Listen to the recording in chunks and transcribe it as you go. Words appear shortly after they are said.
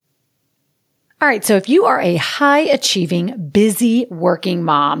All right, so if you are a high-achieving, busy working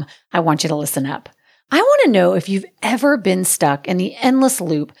mom, I want you to listen up. I want to know if you've ever been stuck in the endless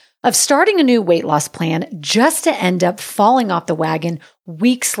loop of starting a new weight loss plan just to end up falling off the wagon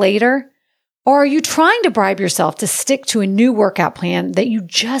weeks later. Or are you trying to bribe yourself to stick to a new workout plan that you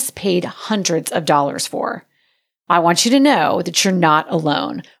just paid hundreds of dollars for? I want you to know that you're not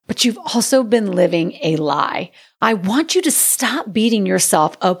alone, but you've also been living a lie. I want you to stop beating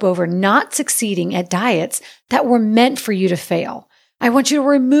yourself up over not succeeding at diets that were meant for you to fail. I want you to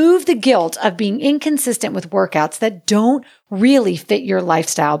remove the guilt of being inconsistent with workouts that don't really fit your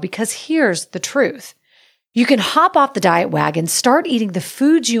lifestyle, because here's the truth. You can hop off the diet wagon, start eating the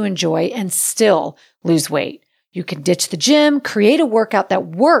foods you enjoy, and still lose weight. You can ditch the gym, create a workout that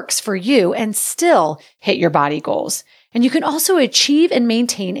works for you, and still hit your body goals. And you can also achieve and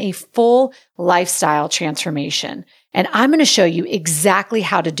maintain a full lifestyle transformation. And I'm going to show you exactly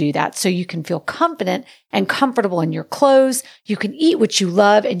how to do that so you can feel confident and comfortable in your clothes. You can eat what you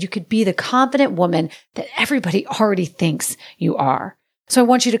love, and you could be the confident woman that everybody already thinks you are. So I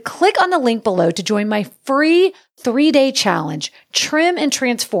want you to click on the link below to join my free 3-day challenge, Trim and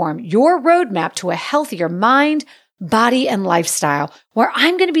Transform Your Roadmap to a Healthier Mind, Body, and Lifestyle, where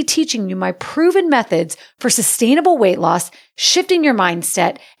I'm going to be teaching you my proven methods for sustainable weight loss, shifting your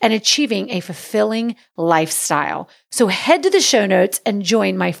mindset, and achieving a fulfilling lifestyle. So head to the show notes and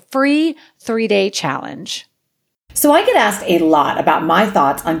join my free 3-day challenge. So I get asked a lot about my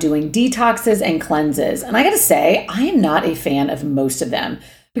thoughts on doing detoxes and cleanses, and I gotta say, I am not a fan of most of them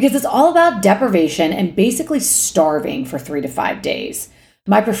because it's all about deprivation and basically starving for 3 to 5 days.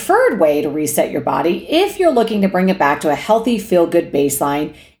 My preferred way to reset your body, if you're looking to bring it back to a healthy, feel-good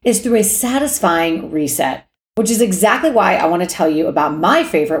baseline, is through a satisfying reset, which is exactly why I want to tell you about my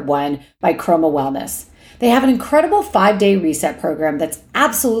favorite one by Chroma Wellness. They have an incredible 5-day reset program that's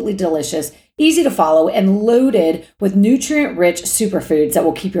absolutely delicious, easy to follow, and loaded with nutrient-rich superfoods that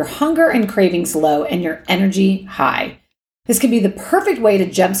will keep your hunger and cravings low and your energy high. This can be the perfect way to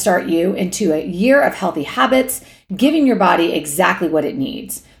jumpstart you into a year of healthy habits, giving your body exactly what it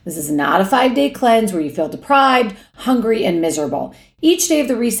needs. This is not a 5-day cleanse where you feel deprived, hungry, and miserable. Each day of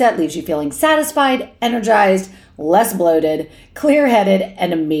the reset leaves you feeling satisfied, energized, less bloated, clear-headed,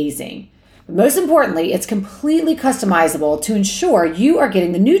 and amazing. Most importantly, it's completely customizable to ensure you are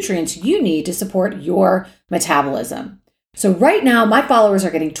getting the nutrients you need to support your metabolism. So right now, my followers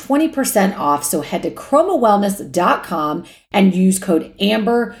are getting 20% off, so head to chromawellness.com and use code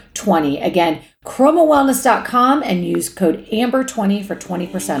AMBER20. Again, chromawellness.com and use code AMBER20 for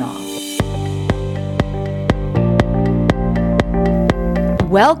 20% off.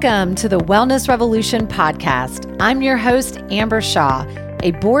 Welcome to the Wellness Revolution podcast. I'm your host, Amber Shaw,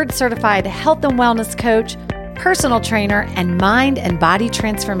 a board-certified health and wellness coach, personal trainer, and mind and body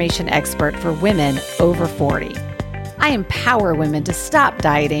transformation expert for women over 40. I empower women to stop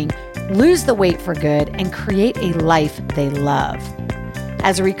dieting, lose the weight for good, and create a life they love.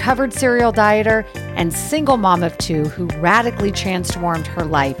 As a recovered serial dieter and single mom of 2 who radically transformed her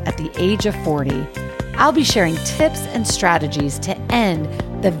life at the age of 40, I'll be sharing tips and strategies to end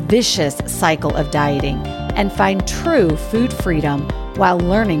the vicious cycle of dieting and find true food freedom while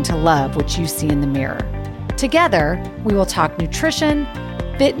learning to love what you see in the mirror. Together, we will talk nutrition,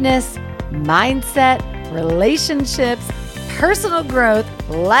 fitness, mindset, relationships, personal growth,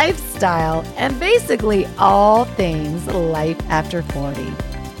 lifestyle, and basically all things life after 40.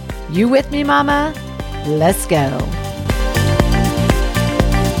 You with me, mama? Let's go.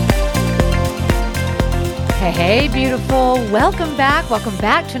 Hey, beautiful. Welcome back. Welcome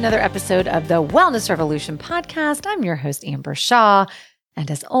back to another episode of the Wellness Revolution podcast. I'm your host, Amber Shaw.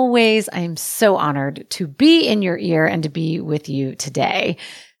 And as always, I am so honored to be in your ear and to be with you today.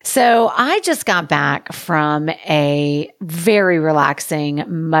 So I just got back from a very relaxing,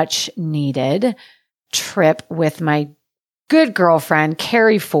 much needed trip with my good girlfriend,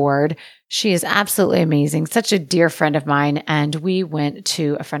 Carrie Ford. She is absolutely amazing, such a dear friend of mine. And we went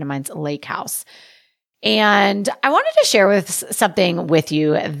to a friend of mine's lake house. And I wanted to share something with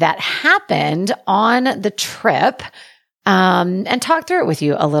you that happened on the trip and talk through it with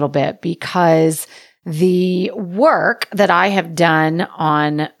you a little bit, because the work that I have done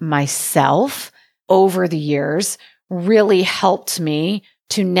on myself over the years really helped me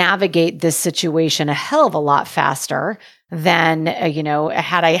to navigate this situation a hell of a lot faster than,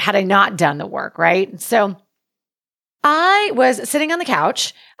 had I not done the work, right? So I was sitting on the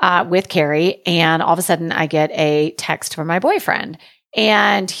couch with Carrie, and all of a sudden I get a text from my boyfriend.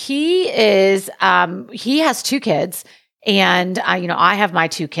 And he has 2 kids. And I have my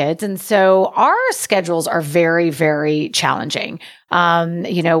 2 kids. And so our schedules are very, very challenging.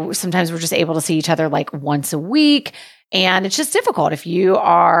 Sometimes we're just able to see each other like once a week. And it's just difficult if you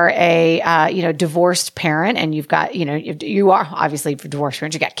are a, divorced parent and you've got, you are obviously divorced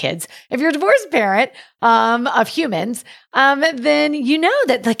parents, you got kids. If you're a divorced parent, of humans, then you know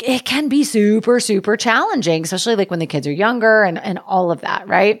that like it can be super, super challenging, especially like when the kids are younger and all of that.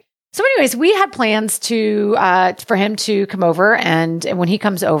 Right. So anyways, we had plans for him to come over, and when he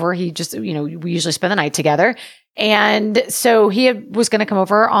comes over, he just, we usually spend the night together. And so was going to come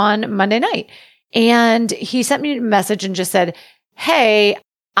over on Monday night. And he sent me a message and just said, "Hey,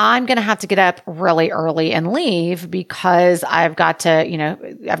 I'm going to have to get up really early and leave because I've got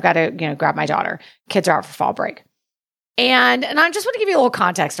to, grab my daughter. Kids are out for fall break." And I just want to give you a little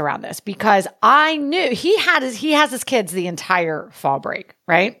context around this because I knew he has his kids the entire fall break,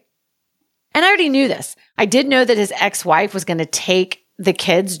 right? And I already knew this. I did know that his ex-wife was going to take the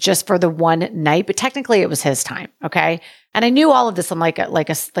kids just for the one night, but technically it was his time. Okay. And I knew all of this on like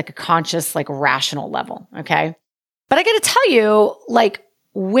a conscious, like rational level. Okay. But I got to tell you, like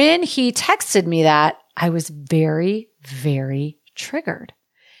when he texted me that, I was very, very triggered.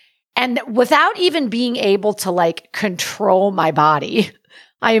 And without even being able to like control my body,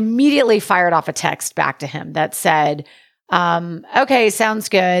 I immediately fired off a text back to him that said, "Okay, sounds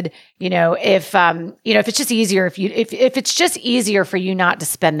good. If it's just easier, if it's just easier for you not to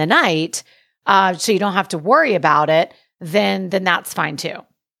spend the night, so you don't have to worry about it, then that's fine too."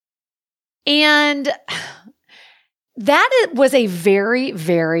 And that was a very,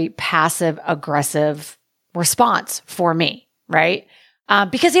 very passive aggressive response for me, right?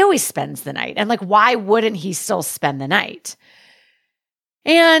 Because he always spends the night, and like, why wouldn't he still spend the night?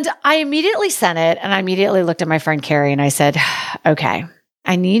 And I immediately sent it, and I immediately looked at my friend Carrie and I said, "Okay,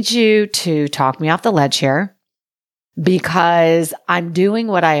 I need you to talk me off the ledge here because I'm doing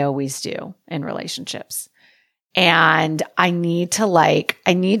what I always do in relationships. And I need to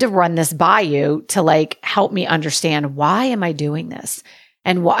run this by you to like help me understand, why am I doing this?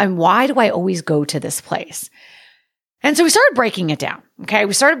 And why do I always go to this place?" And so we started breaking it down. Okay.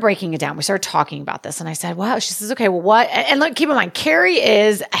 We started breaking it down. We started talking about this. And I said, "Wow." She says, "Okay, well, what?" And look, keep in mind, Carrie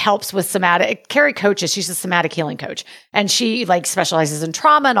helps with Carrie coaches. She's a somatic healing coach, and she like specializes in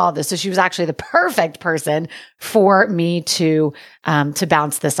trauma and all this. So she was actually the perfect person for me to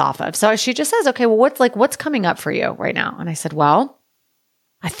bounce this off of. So she just says, "Okay, well, what's coming up for you right now?" And I said, "Well,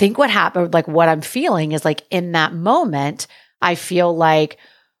 I think what happened, like what I'm feeling is like in that moment, I feel like,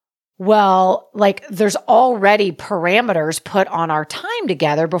 well, like there's already parameters put on our time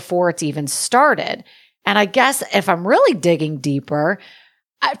together before it's even started. And I guess if I'm really digging deeper,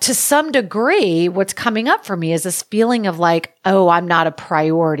 to some degree, what's coming up for me is this feeling of like, oh, I'm not a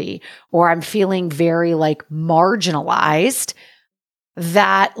priority, or I'm feeling very like marginalized,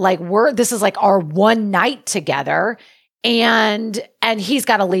 that like this is like our one night together, and he's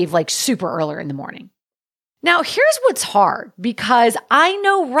got to leave like super early in the morning." Now, here's what's hard, because I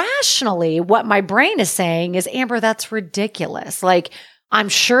know rationally what my brain is saying is, "Amber, that's ridiculous." Like, I'm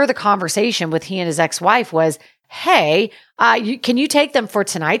sure the conversation with he and his ex-wife was, "Hey, can you take them for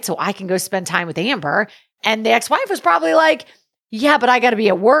tonight so I can go spend time with Amber?" And the ex-wife was probably like, "Yeah, but I got to be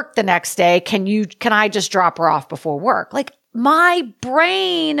at work the next day. Can I just drop her off before work?" Like, my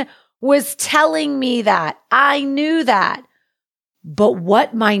brain was telling me that. I knew that. But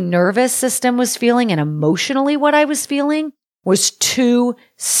what my nervous system was feeling and emotionally what I was feeling was two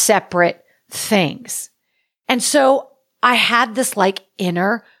separate things. And so I had this like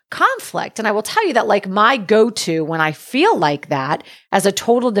inner conflict. And I will tell you that like my go-to when I feel like that as a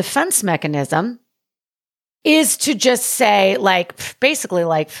total defense mechanism is to just say like, basically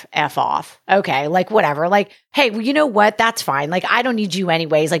like, F off. Okay. Like whatever. Like, hey, well, you know what? That's fine. Like, I don't need you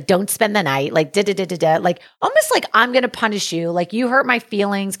anyways. Like, don't spend the night. Like, like almost like I'm going to punish you. Like, you hurt my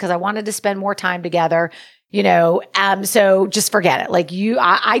feelings because I wanted to spend more time together, so just forget it. Like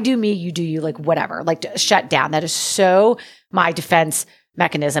I do me, you do you, like whatever, like shut down. That is so my defense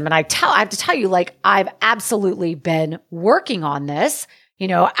mechanism. And I have to tell you, like, I've absolutely been working on this.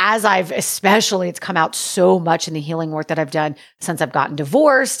 As it's come out so much in the healing work that I've done since I've gotten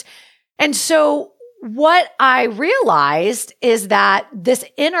divorced. And so what I realized is that this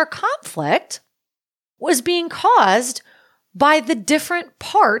inner conflict was being caused by the different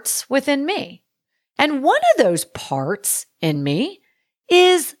parts within me. And one of those parts in me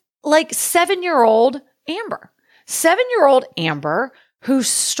is like 7-year-old Amber. 7-year-old Amber who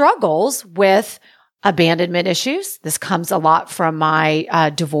struggles with abandonment issues. This comes a lot from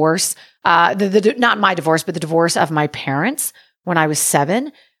my divorce, not my divorce, but the divorce of my parents when I was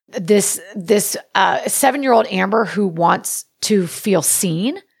 7. this 7-year-old Amber who wants to feel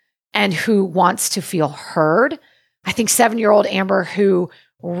seen and who wants to feel heard. I think 7-year-old Amber who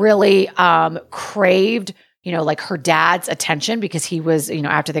really craved, like her dad's attention because he was,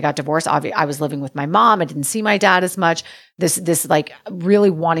 after they got divorced, I was living with my mom. I didn't see my dad as much. This like really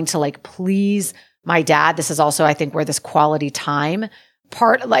wanting to like please my dad. This is also, I think, where this quality time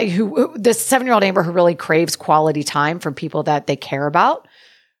part, like this 7-year-old Amber who really craves quality time from people that they care about.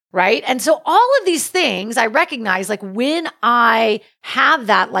 Right. And so all of these things I recognize, like when I have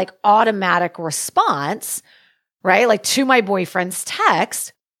that like automatic response, right? Like to my boyfriend's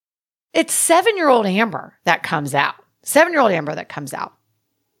text, it's 7-year-old Amber that comes out. 7-year-old Amber that comes out.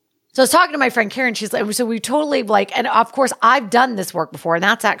 So I was talking to my friend Karen. She's like, so we totally like, and of course I've done this work before. And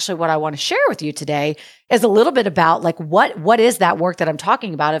that's actually what I want to share with you today is a little bit about like, what is that work that I'm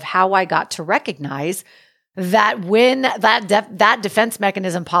talking about of how I got to recognize that when that defense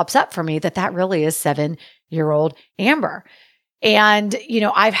mechanism pops up for me, that really is 7-year-old Amber. And,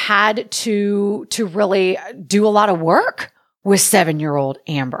 I've had to really do a lot of work with 7-year-old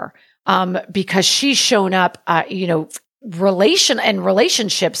Amber, because she's shown up,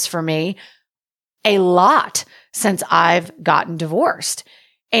 relationships for me a lot since I've gotten divorced.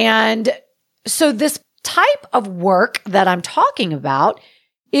 And so this type of work that I'm talking about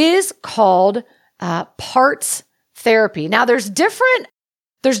is called parts therapy. Now there's different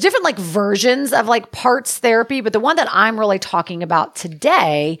like versions of like parts therapy, but the one that I'm really talking about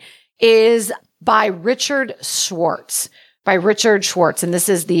today is by Richard Schwartz. And this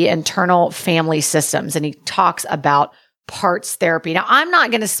is the Internal Family Systems. And he talks about parts therapy. Now, I'm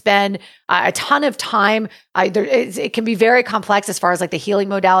not going to spend a ton of time. It can be very complex as far as like the healing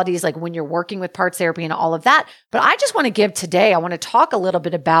modalities, like when you're working with parts therapy and all of that. But I just want to want to talk a little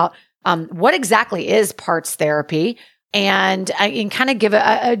bit about what exactly is parts therapy and kind of give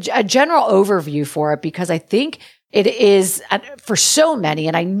a general overview for it, because I think it is for so many,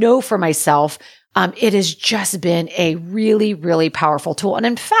 and I know for myself, it has just been a really, really powerful tool. And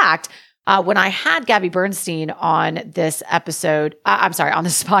in fact, when I had Gabby Bernstein on this episode, on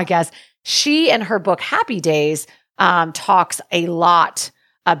this podcast, she in her book, Happy Days, talks a lot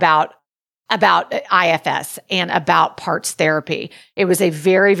about IFS and about parts therapy. It was a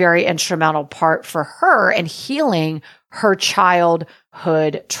very, very instrumental part for her in healing her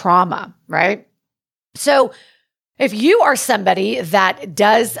childhood trauma, right? So if you are somebody that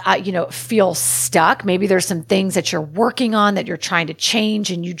does, feel stuck, maybe there's some things that you're working on that you're trying to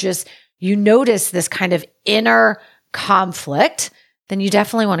change and you notice this kind of inner conflict, then you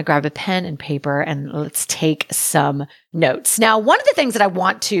definitely want to grab a pen and paper and let's take some notes. Now, one of the things that I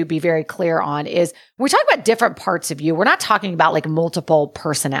want to be very clear on is when we talk about different parts of you, we're not talking about like multiple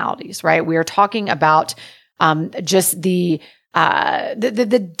personalities, right? We are talking about just the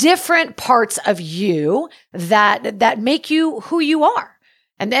different parts of you that make you who you are.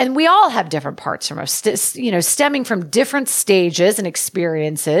 And we all have different parts from us, stemming from different stages and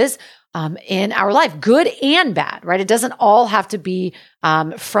experiences in our life, good and bad, right? It doesn't all have to be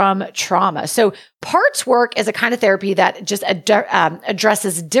from trauma. So parts work is a kind of therapy that just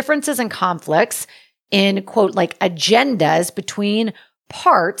addresses differences and conflicts in, quote, like agendas between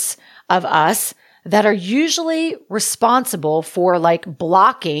parts of us that are usually responsible for like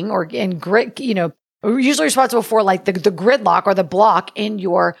blocking usually responsible for like the gridlock or the block in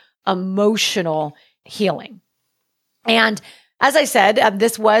your emotional healing. And as I said,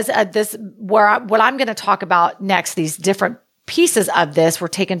 what I'm going to talk about next, these different pieces of this were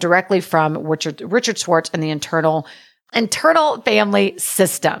taken directly from Richard Schwartz and the internal family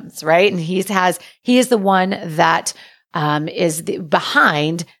systems, right? And he is the one that is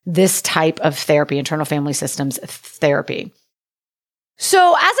behind this type of therapy, internal family systems therapy.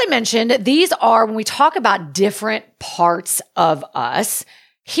 So as I mentioned, these are, when we talk about different parts of us,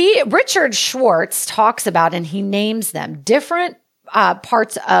 Richard Schwartz talks about, and he names them, different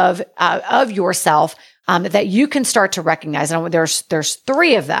parts of yourself that you can start to recognize. And there's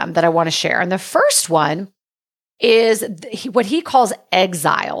 3 of them that I want to share. And the first one is what he calls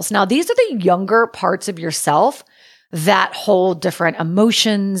exiles. Now, these are the younger parts of yourself that hold different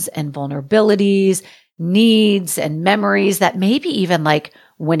emotions and vulnerabilities, needs and memories that maybe even like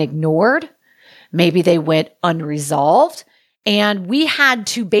went ignored, maybe they went unresolved. And we had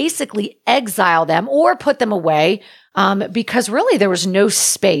to basically exile them or put them away because really there was no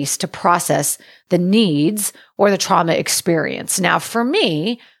space to process the needs or the trauma experience. Now, for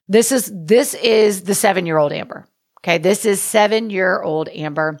me, this is the 7-year-old Amber. Okay, this is 7-year-old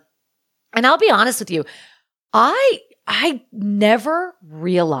Amber. And I'll be honest with you, I never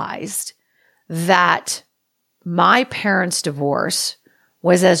realized that my parents' divorce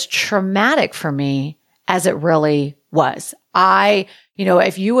was as traumatic for me as it really was.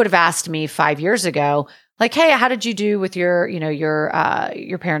 If you would have asked me 5 years ago, like, hey, how did you do with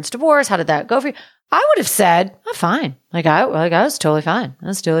your parents' divorce? How did that go for you? I would have said, I'm fine. I was totally fine. I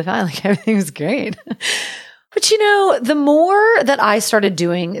was totally fine. Like everything was great. But the more that I started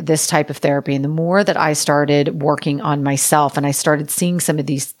doing this type of therapy and the more that I started working on myself and I started seeing some of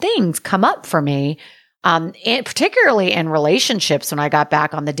these things come up for me, and particularly in relationships when I got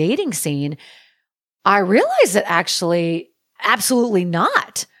back on the dating scene, I realized that actually absolutely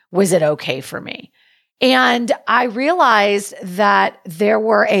not was it okay for me. And I realized that there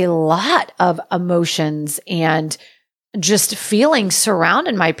were a lot of emotions and just feelings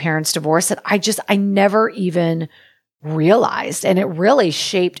surrounding my parents' divorce that I never even realized. And it really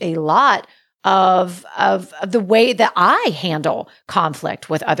shaped a lot of the way that I handle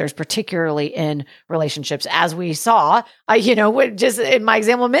conflict with others, particularly in relationships. As we saw, just in my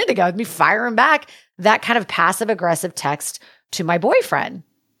example a minute ago, with me firing back that kind of passive aggressive text to my boyfriend.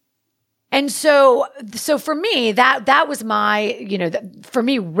 And so for me, that was my, for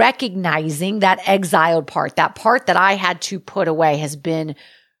me, recognizing that exiled part, that part that I had to put away has been,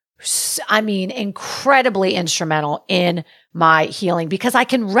 incredibly instrumental in my healing because I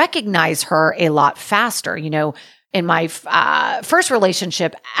can recognize her a lot faster. In my first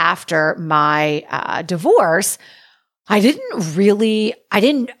relationship after my divorce, I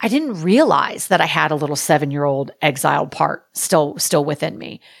didn't realize that I had a little 7-year-old exiled part still within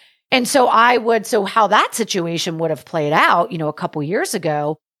me. And so how that situation would have played out, a couple years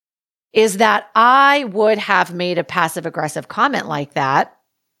ago, is that I would have made a passive aggressive comment like that.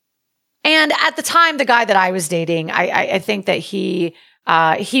 And at the time, the guy that I was dating, I think that he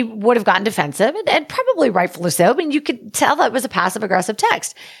would have gotten defensive and probably rightfully so. I mean, you could tell that it was a passive aggressive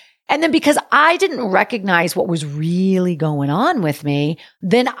text. And then because I didn't recognize what was really going on with me,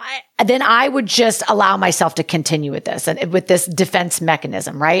 then I would just allow myself to continue with this and with this defense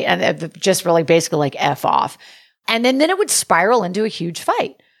mechanism, right? And just really basically like F off. And then it would spiral into a huge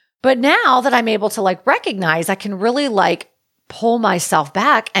fight. But now that I'm able to recognize, I can really pull myself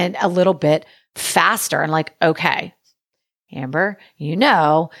back and a little bit faster and okay, Amber,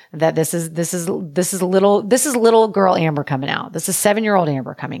 that this is little girl Amber coming out. This is 7-year-old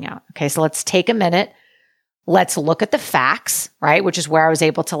Amber coming out. Okay. So let's take a minute. Let's look at the facts, right? Which is where I was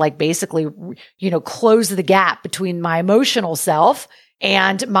able to basically, close the gap between my emotional self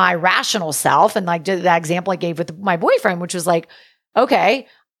and my rational self. And that example I gave with my boyfriend, which was okay,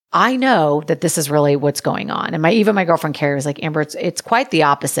 I know that this is really what's going on. And my girlfriend Carrie was like, Amber, it's quite the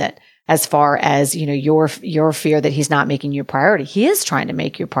opposite. As far as, your fear that he's not making you a priority. He is trying to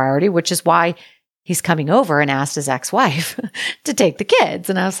make you a priority, which is why he's coming over and asked his ex-wife to take the kids.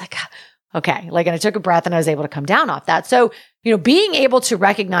 And I was like, okay, and I took a breath and I was able to come down off that. So, being able to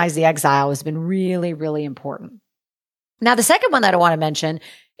recognize the exile has been really, really important. Now, the second one that I want to mention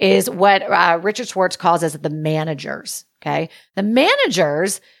is what Richard Schwartz calls as the managers. Okay. The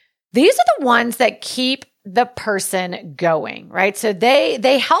managers, these are the ones that keep the person going, right? So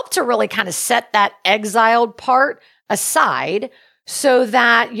they help to really kind of set that exiled part aside so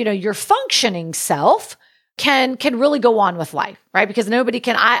that, your functioning self can really go on with life, right? Because nobody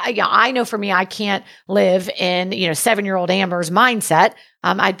can, I know for me, I can't live in, 7-year-old Amber's mindset.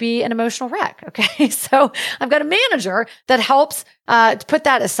 I'd be an emotional wreck. Okay. So I've got a manager that helps to put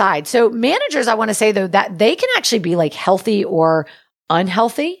that aside. So managers, I want to say though, that they can actually be healthy or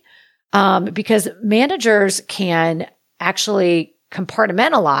unhealthy. Because managers can actually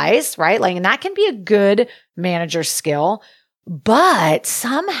compartmentalize, right? And that can be a good manager skill, but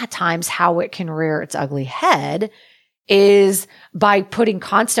sometimes how it can rear its ugly head is by putting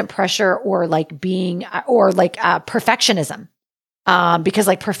constant pressure or perfectionism. Because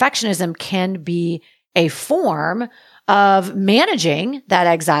perfectionism can be a form of managing that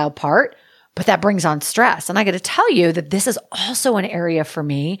exile part, but that brings on stress. And I got to tell you that this is also an area for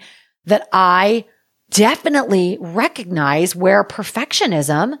me that I definitely recognize where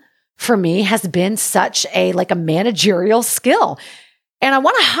perfectionism for me has been such a managerial skill. And I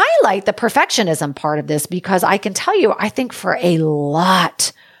want to highlight the perfectionism part of this because I can tell you, I think for a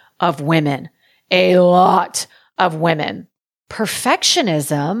lot of women,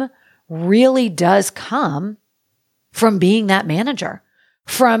 perfectionism really does come from being that manager,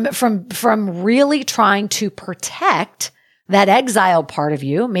 from really trying to protect that exiled part of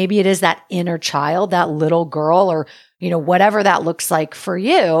you. Maybe it is that inner child, that little girl, or, whatever that looks like for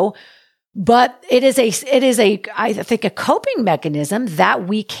you. But it is I think a coping mechanism that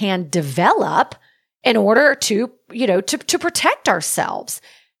we can develop in order to, to protect ourselves.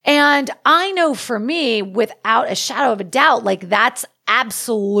 And I know for me, without a shadow of a doubt, that's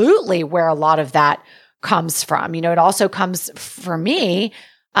absolutely where a lot of that comes from. It also comes for me,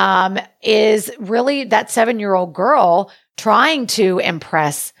 is really that 7-year-old girl trying to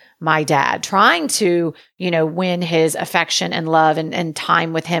impress my dad, trying to, win his affection and love and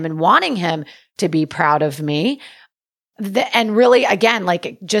time with him and wanting him to be proud of me. And really, again,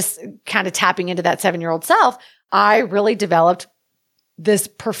 like just kind of tapping into that 7-year-old self, I really developed this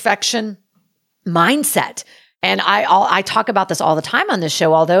perfection mindset. And I talk about this all the time on this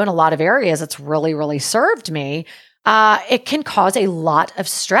show, although in a lot of areas it's really, really served me. It can cause a lot of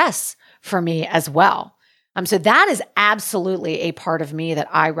stress for me as well. So that is absolutely a part of me that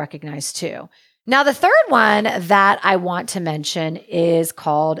I recognize too. Now, the third one that I want to mention is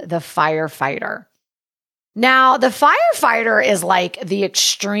called the firefighter. Now, the firefighter is like the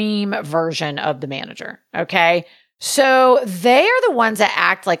extreme version of the manager, okay? So they are the ones that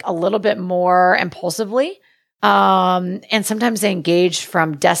act like a little bit more impulsively, and sometimes they engage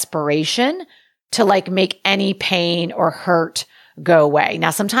from desperation to like make any pain or hurt go away.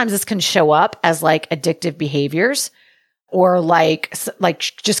 Now, sometimes this can show up as like addictive behaviors or like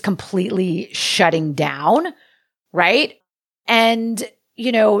just completely shutting down, right? And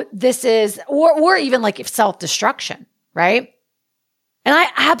this is, or even like self-destruction, right? And I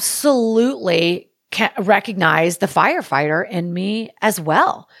absolutely can recognize the firefighter in me as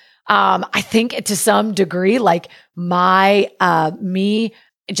well. I think to some degree, like me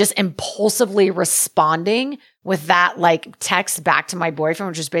just impulsively responding with that like text back to my boyfriend,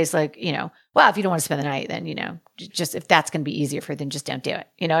 which is basically like, well, if you don't want to spend the night, then, just if that's going to be easier for you, then just don't do it.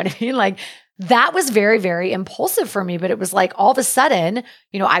 You know what I mean? Like that was very, very impulsive for me, but it was like all of a sudden,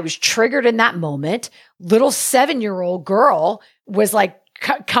 I was triggered in that moment. Little 7-year-old girl was like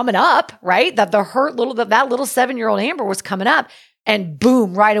coming up, right? That little 7-year-old Amber was coming up, and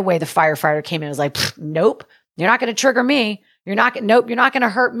boom, right away, the firefighter came in and was like, nope, you're not going to trigger me. You're not going to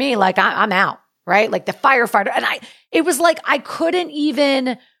hurt me. Like I'm out, right? Like the firefighter. And it was like, I couldn't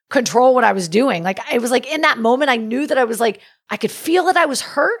even control what I was doing. Like it was like in that moment, I knew that I was like, I could feel that I was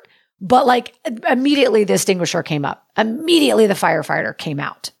hurt, but like immediately the extinguisher came up. Immediately the firefighter came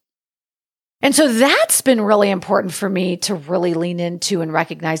out. And so that's been really important for me to really lean into and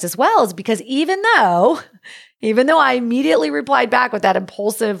recognize as well, is because even though I immediately replied back with that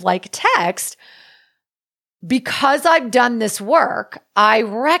impulsive like text, because I've done this work, I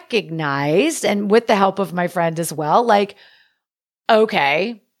recognized, and with the help of my friend as well, like,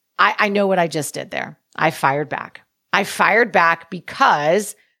 okay, I know what I just did there. I fired back. I fired back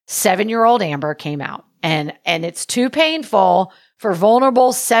because 7-year-old Amber came out, and it's too painful for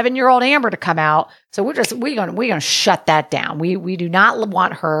vulnerable 7-year-old Amber to come out. So we're gonna shut that down. We do not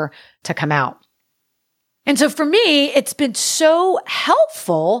want her to come out. And so for me, it's been so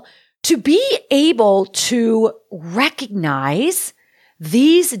helpful to be able to recognize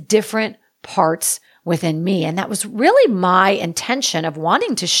these different parts within me. And that was really my intention of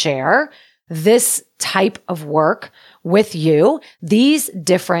wanting to share this type of work with you, these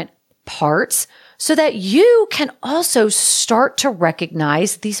different parts, so that you can also start to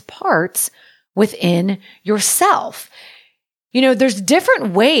recognize these parts within yourself. There's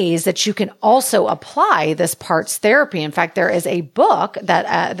different ways that you can also apply this parts therapy. In fact, there is a book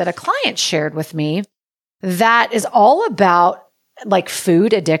that a client shared with me that is all about like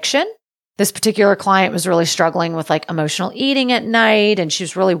food addiction. This particular client was really struggling with like emotional eating at night, and she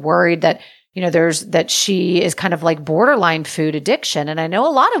was really worried that that she is kind of like borderline food addiction. And I know a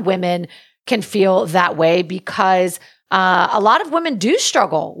lot of women can feel that way because a lot of women do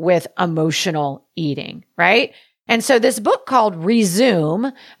struggle with emotional eating, right? And so this book called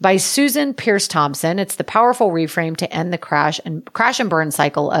Resume by Susan Pierce Thompson, it's the powerful reframe to end the crash and burn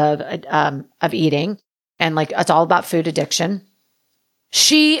cycle of eating. And like, it's all about food addiction.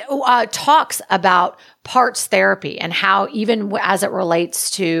 She talks about parts therapy and how even as it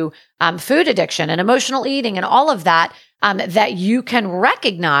relates to food addiction and emotional eating and all of that, that you can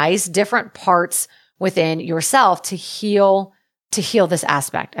recognize different parts within yourself to heal this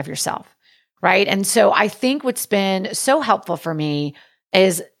aspect of yourself, right? And so I think what's been so helpful for me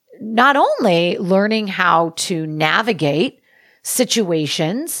is not only learning how to navigate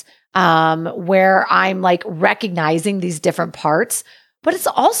situations where I'm like recognizing these different parts, but it's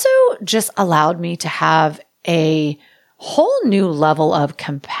also just allowed me to have a whole new level of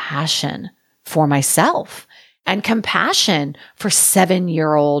compassion for myself and compassion for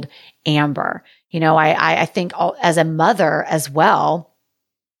 7-year-old Amber. I think as a mother as well,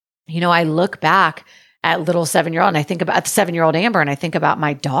 I look back at little 7-year-old and I think about 7-year-old Amber and I think about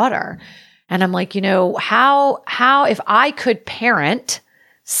my daughter. And I'm like, how if I could parent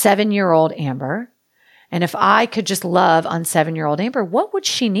 7-year-old Amber And if I could just love on 7-year-old Amber, what would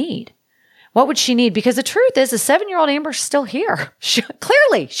she need? What would she need? Because the truth is, the 7-year-old Amber's still here.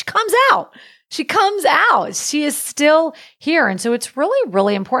 Clearly, she comes out. She comes out. She is still here. And so it's really,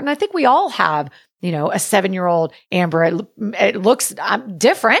 really important. I think we all have, a 7-year-old Amber. It looks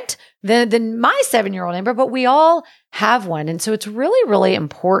different than my 7-year-old Amber, but we all have one. And so it's really, really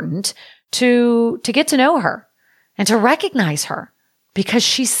important to get to know her and to recognize her because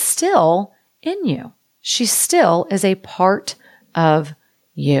she's still in you. She still is a part of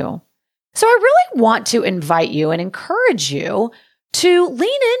you. So I really want to invite you and encourage you to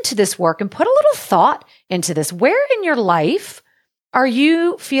lean into this work and put a little thought into this. Where in your life are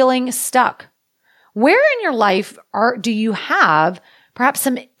you feeling stuck? Where in your life do you have perhaps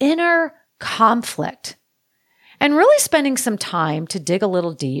some inner conflict? And really spending some time to dig a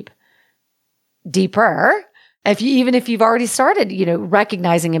little deeper, even if you've already started,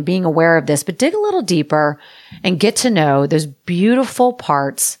 recognizing and being aware of this, but dig a little deeper and get to know those beautiful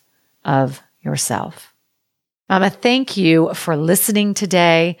parts of yourself. Mama, thank you for listening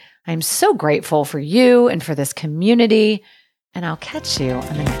today. I'm so grateful for you and for this community, and I'll catch you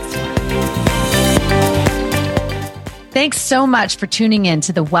on the next one. Thanks so much for tuning in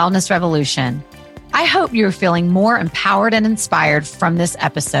to the Wellness Revolution. I hope you're feeling more empowered and inspired from this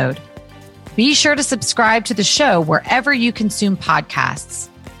episode. Be sure to subscribe to the show wherever you consume podcasts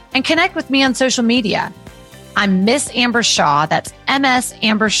and connect with me on social media. I'm Miss Amber Shaw. That's MS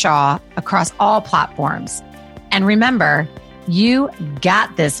Amber Shaw across all platforms. And remember, you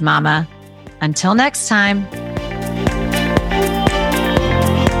got this, Mama. Until next time.